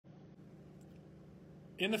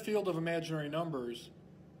in the field of imaginary numbers,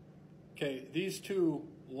 okay, these two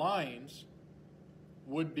lines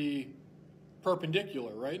would be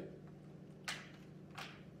perpendicular, right?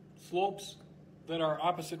 Slopes that are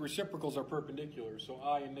opposite reciprocals are perpendicular, so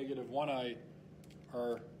I and negative 1i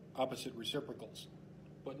are opposite reciprocals.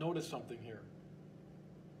 But notice something here.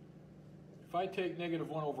 If I take negative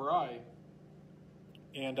 1 over I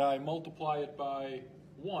and I multiply it by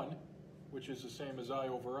 1, which is the same as I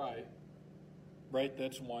over I, right,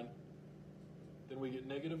 that's 1, then we get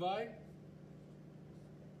negative I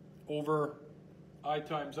over I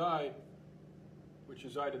times I, which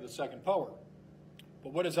is I to the second power.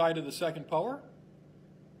 But what is I to the second power?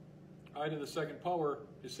 I to the second power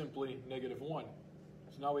is simply negative 1.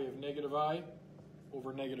 So now we have negative I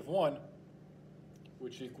over negative 1,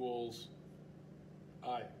 which equals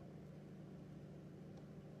I.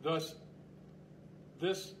 Thus,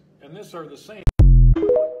 this and this are the same.